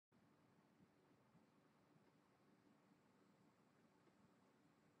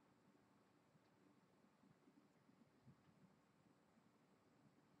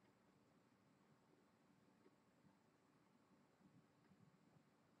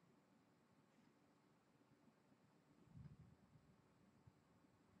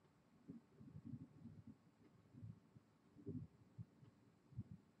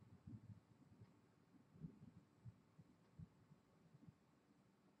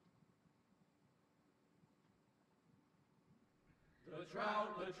The trout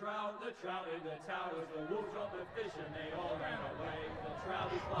in the towers, the wolves on the fish, and they all ran away. The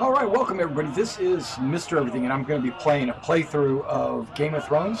trout is All right, welcome everybody. This is Mr. Everything, and I'm going to be playing a playthrough of Game of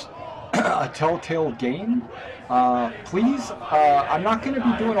Thrones, a Telltale game. Please, I'm not going to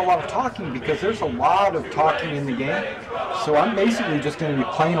be doing a lot of talking because there's a lot of talking in the game, so I'm basically just going to be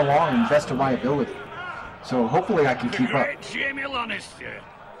playing along in the best of my ability. So hopefully I can keep up. Jaime Lannister,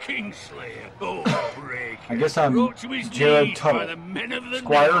 Kingslayer, break. I guess I'm Jared Tuttle,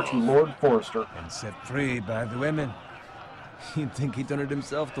 Squire to Lord Forrester. And set free by the women. You'd think he'd done it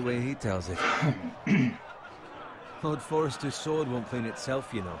himself the way he tells it. Lord Forrester's sword won't clean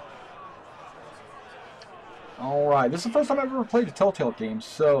itself, you know. Alright, this is the first time I've ever played a Telltale game,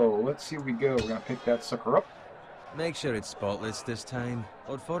 so let's see where we go. We're going to pick that sucker up. Make sure it's spotless this time.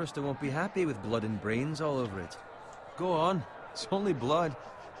 Lord Forrester won't be happy with blood and brains all over it. Go on, it's only blood.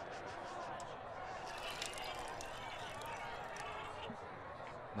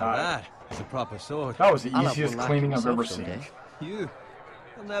 Now that is a proper sword. That was the easiest cleaning I've ever seen. You'll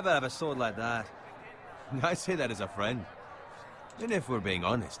never have a sword like that. I say that as a friend. And if we're being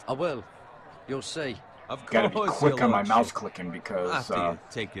honest. I will. You'll see. Of course. Gotta be quick on my you'll mouse clicking because after you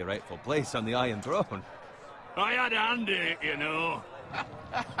take your rightful place on the Iron Throne. I had a hand in it, you know.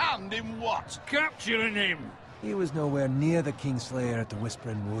 A hand in what? Capturing him. He was nowhere near the Kingslayer at the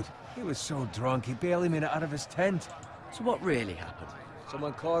Whispering Wood. He was so drunk he barely made it out of his tent. So what really happened?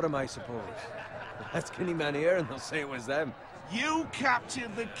 Someone caught him, I suppose. Ask any man here and they'll say it was them. You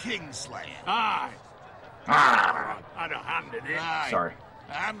captured the Kingslayer. Aye. Ah! Had a hand in it. Aye. Sorry.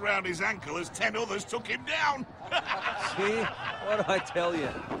 A hand round his ankle as 10 others took him down. See? What do I tell you?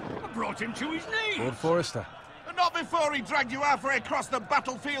 I brought him to his knees. Lord Forrester. And not before he dragged you halfway across the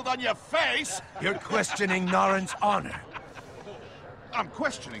battlefield on your face. You're questioning Norrin's honor. I'm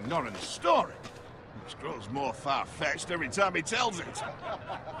questioning Norrin's story. Which grows more far-fetched every time he tells it.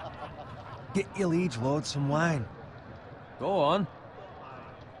 Get your liege lord some wine. Go on.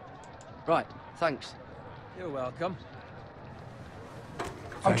 Right, thanks. You're welcome.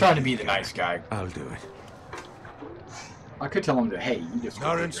 I'm trying to be the nice guy. I'll do it. I could tell him that, hey, you just go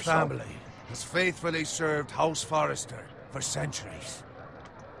Norrin's yourself. family has faithfully served House Forrester for centuries.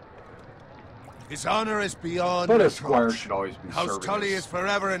 His honor is beyond But a reproach. squire should always be House serving Tully his- is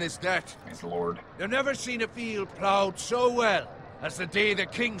forever in his debt. his lord. You've never seen a field ploughed so well as the day the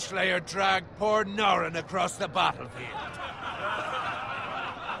Kingslayer dragged poor Norrin across the battlefield.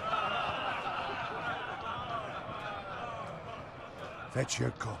 Fetch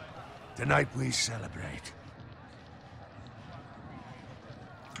your cup. Tonight we celebrate.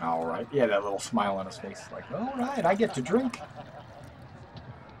 All right. Yeah, that little smile on his face. Like, all right, I get to drink.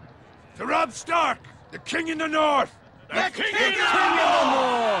 To Robb Stark, the King in the North! The King in the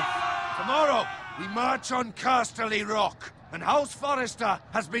North! Tomorrow, we march on Casterly Rock, and House Forrester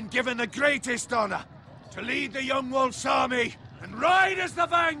has been given the greatest honor to lead the Young Wolf's army and ride as the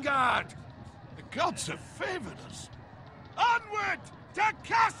vanguard! The gods have favored us. Onward to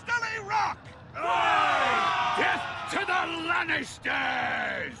Casterly Rock! Aye! Death to the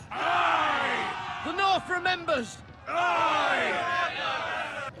Lannisters! Aye! The North remembers! Aye!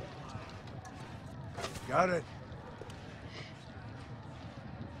 Got it.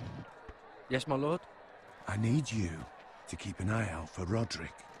 Yes, my lord? I need you to keep an eye out for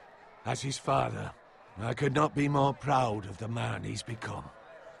Roderick. As his father, I could not be more proud of the man he's become.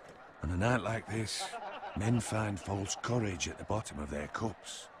 On a night like this, men find false courage at the bottom of their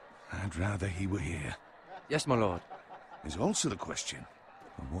cups. I'd rather he were here. Yes, my lord. There's also the question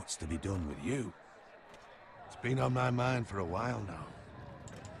of what's to be done with you. It's been on my mind for a while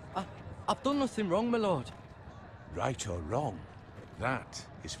now. I've done nothing wrong, my lord. Right or wrong, that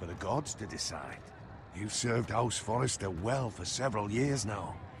is for the gods to decide. You've served House Forrester well for several years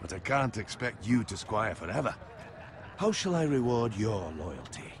now, but I can't expect you to squire forever. How shall I reward your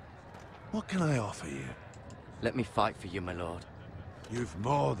loyalty? What can I offer you? Let me fight for you, my lord. You've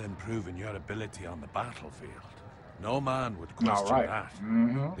more than proven your ability on the battlefield. No man would All question right.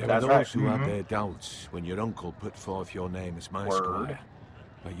 that. There That's were right. those who had their doubts when your uncle put forth your name as my Word. squire.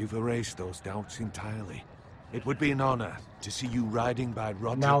 But you've erased those doubts entirely. It would be an honor to see you riding by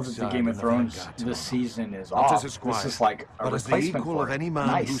Roderick's Now that the side Game in of the Thrones vanguard this tomorrow. season is Not off, as a squire, this is like a but as the replacement equal for of it. any man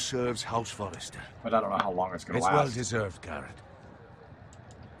Nice. who serves House Forrester. But I don't know how long it's going It's to well last. deserved, Garrett.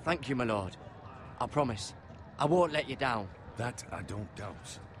 Thank you, my lord. I promise. I won't let you down. That I don't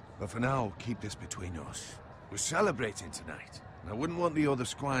doubt. But for now, keep this between us. We're celebrating tonight. And I wouldn't want the other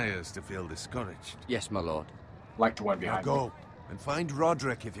squires to feel discouraged. Yes, my lord. Like the one Now behind go, and find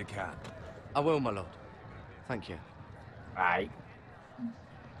Roderick if you can. I will, my lord. Thank you. me. Aye.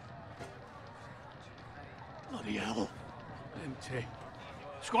 Bloody hell. Empty.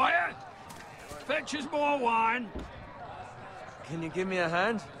 Squire! Fetch us more wine! Can you give me a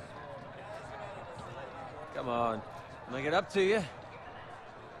hand? Come on. Can I get up to you?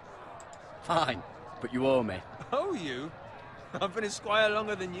 Fine, but you owe me. Oh, you? I've been a squire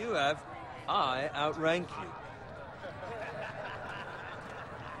longer than you have. I outrank you.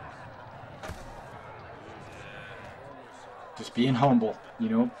 Just being humble, you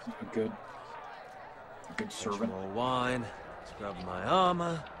know, a good servant. More wine, scrub my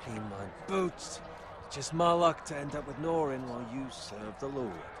armor, clean my boots. It's just my luck to end up with Norin while you serve the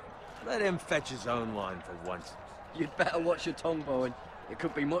Lord. Let him fetch his own wine for once. You'd better watch your tongue, Bowen. It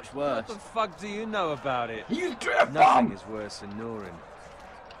could be much worse. What the fuck do you know about it? You drift Nothing bomb! is worse than Norin.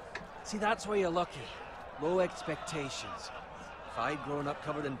 See, that's where you're lucky. Low expectations. If I'd grown up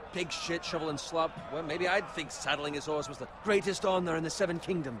covered in pig shit, shovel and slop, well, maybe I'd think saddling his horse was the greatest honor in the Seven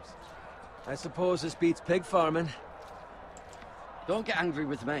Kingdoms. I suppose this beats pig farming. Don't get angry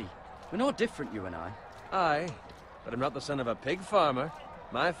with me. We're no different, you and I. Aye, but I'm not the son of a pig farmer.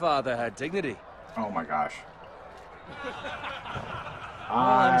 My father had dignity. Oh my gosh.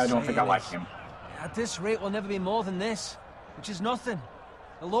 I'm I don't think I saying like is, him. At this rate, we'll never be more than this, which is nothing.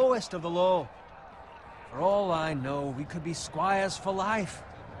 The lowest of the low. For all I know, we could be squires for life.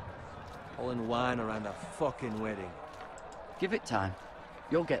 Pulling wine around a fucking wedding. Give it time.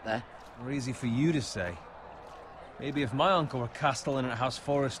 You'll get there. More easy for you to say. Maybe if my uncle were castellan at House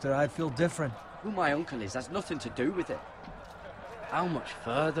Forrester, I'd feel different. Who my uncle is has nothing to do with it. How much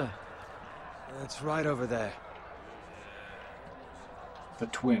further? It's right over there. The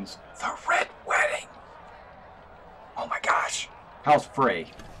twins. The Red Wedding! Oh my gosh. House Frey.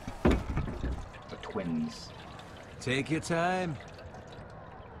 The twins. Take your time.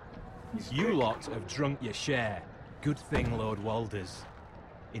 He's You big. lot have drunk your share. Good thing Lord Walder's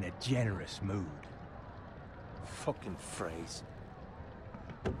in a generous mood. Fucking phrase.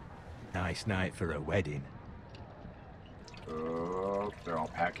 Nice night for a wedding. Oh, they're all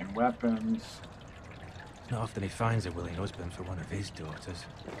packing weapons. It's not often he finds a willing husband for one of his daughters.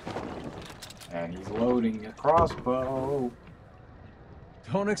 And he's loading a crossbow.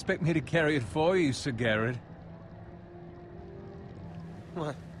 Don't expect me to carry it for you, Sir Garrett.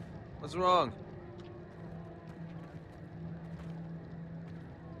 What? What's wrong?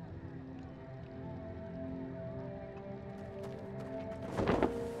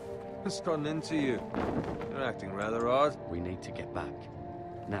 What's gotten into you? You're acting rather odd. We need to get back.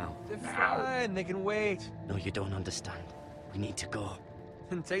 Now. They're fine, they can wait. No, you don't understand. We need to go.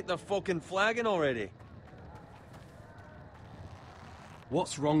 And take the fucking flagon already.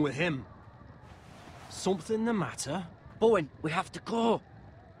 What's wrong with him? Something the matter? Bowen, we have to go.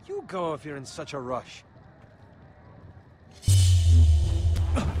 You go if you're in such a rush.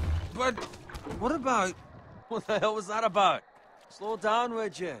 But what about... What the hell was that about? Slow down,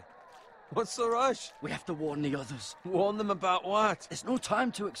 would you? What's the rush? We have to warn the others. Warn them about what? There's no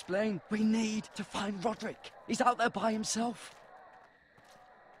time to explain. We need to find Roderick. He's out there by himself.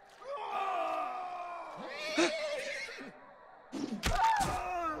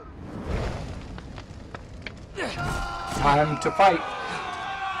 Time to fight.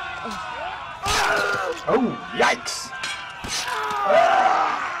 Oh, yikes!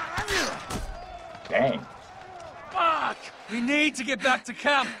 Dang. Fuck! We need to get back to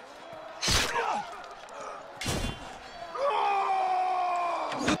camp!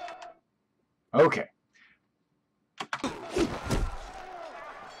 Okay.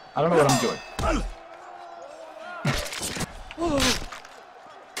 I don't know what I'm doing.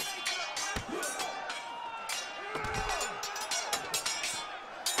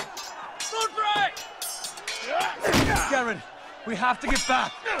 Garen, we have to get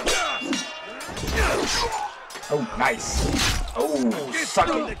back! Oh, nice. Oh, suck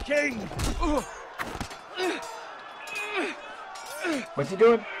it. The king! What's he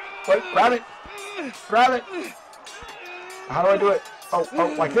doing? Wait, grab it. Grab it. How do I do it? Oh,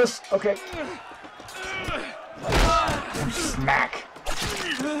 oh, like this? Okay. Smack.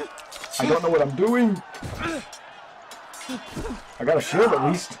 I don't know what I'm doing. I got a shield at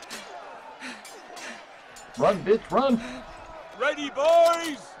least. Run, bitch, run. Ready,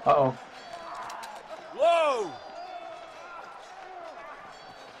 boys! Uh-oh. Whoa!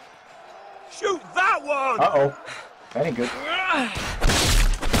 Shoot that one! Uh-oh. That ain't good.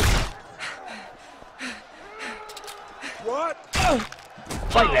 What?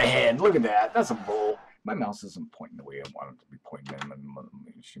 Right in the head. Look at that. That's a bull. My mouse isn't pointing the way I want it to be pointing.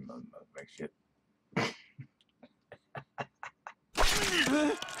 Shit.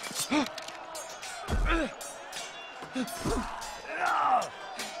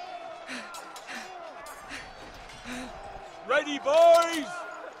 Ready, boys?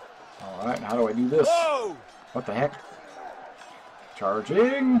 Alright, how do I do this? Whoa! What the heck?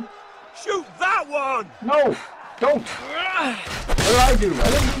 Charging! Shoot that one! No! Don't! What did I do?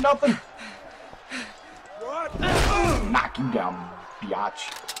 I didn't do nothing! What? Knock you down,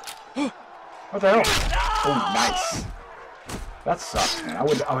 biatch. What the hell? Oh, nice. That sucks, man. I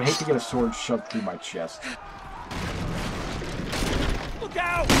would hate to get a sword shoved through my chest. Look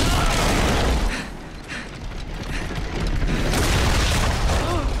out!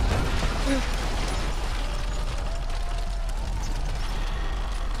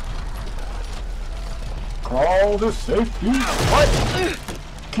 Crawl to safety. What?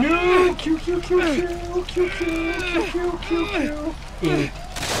 Q, Q, Q, Q, Q, Q, Q, Q, Q, Q, Q. E.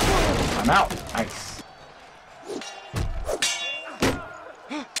 I'm out. Nice.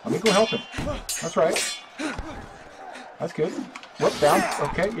 Let me go help him. That's right. That's good. Whoop, down.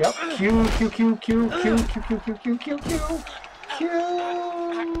 Okay, yep. Q, Q, Q, Q, Q, Q, Q, Q, Q, Q, Q, Q.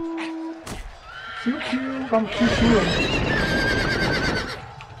 Q, Q. I'm QQing.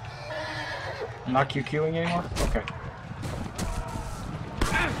 I'm not QQing anymore? Okay.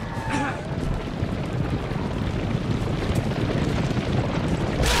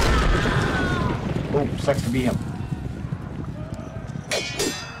 Oh, sucks to be him.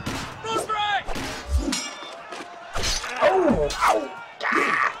 Oh! Ow!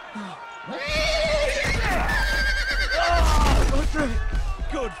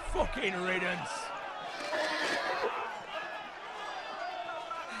 Good fucking riddance.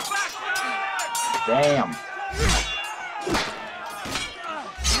 Damn.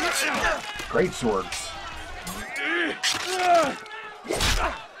 Great swords.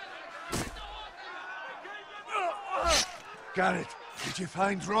 Garrett, did you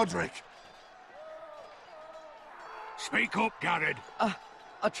find Roderick? Speak up, Garrett.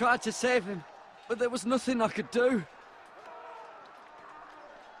 I tried to save him, but there was nothing I could do.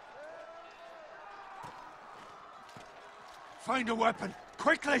 Find a weapon,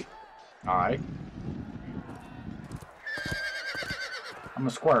 quickly! Alright. I'm a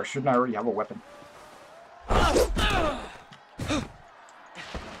squire. Shouldn't I already have a weapon?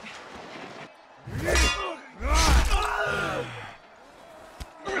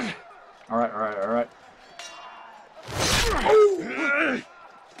 Alright, alright, alright.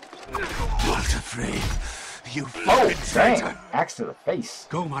 Walter Frey, you Oh, fucking traitor! dang! Axe to the face.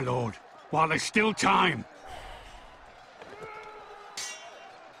 Go, my lord, while there's still time.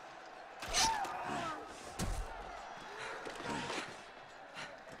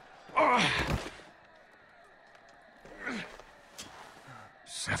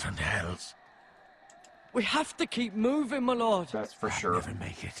 Seven hells. We have to keep moving, my lord. That's for I'll sure. never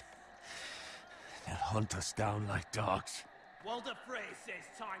make it. They'll hunt us down like dogs. Walter Frey says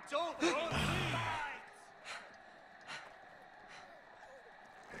time. Don't run.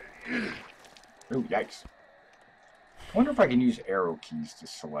 Oh, yikes. I wonder if I can use arrow keys to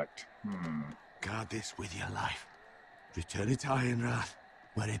select. Guard this with your life. Return it to Ironrath,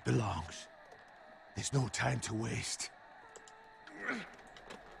 where it belongs. There's no time to waste.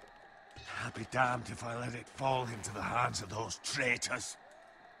 I'll be damned if I let it fall into the hands of those traitors.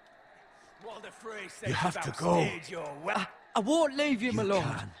 Walter Frey says You have to about go. stage your weapon. I won't leave you, my lord.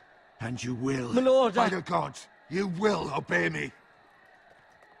 Can, and you will. My lord, By I- the gods, you will obey me.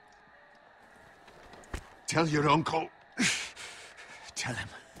 Tell your uncle. Tell him.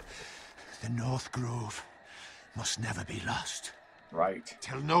 The North Grove must never be lost. Right.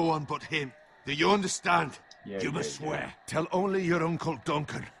 Tell no one but him. Do you understand? Yeah, You must yeah. swear. Tell only your Uncle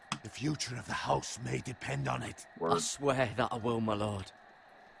Duncan. The future of the house may depend on it. I Word. swear that I will, my lord.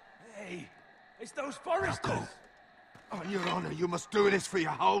 Hey, it's those Now foresters. go. On your honor, you must do this for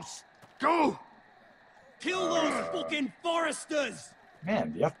your house. Go! Kill those fucking foresters.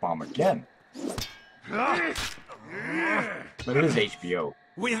 Man, the F-bomb again. But it is HBO.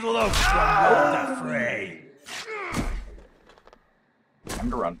 With love from Walter Frey. Time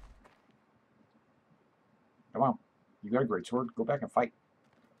to run. Come on. You got a great sword. Go back and fight.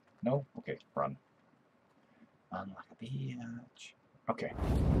 No? Okay, run. Unlock a bitch. Okay.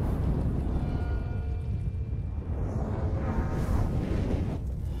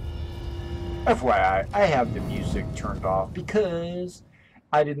 FYI, I have the music turned off because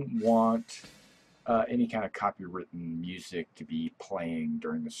I didn't want any kind of copywritten music to be playing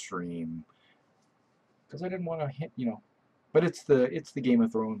during the stream. Because I didn't want to hit, you know. But it's the Game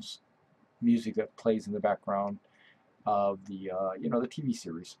of Thrones music that plays in the background of the the TV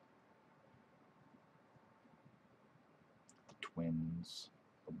series. The Twins,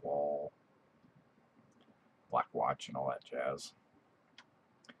 The Wall, Black Watch, and all that jazz.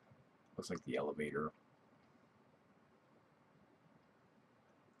 Looks like the elevator.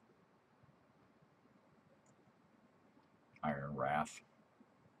 Iron Wrath.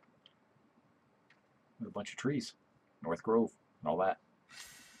 With a bunch of trees. North Grove and all that.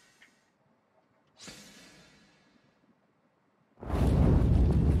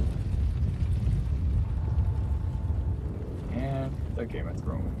 And the Game of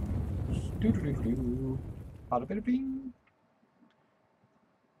Thrones. Doo-doo-doo-doo. Bada bada bing.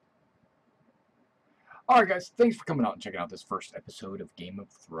 Alright guys, thanks for coming out and checking out this first episode of Game of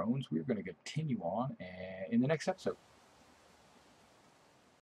Thrones. We're going to continue on in the next episode.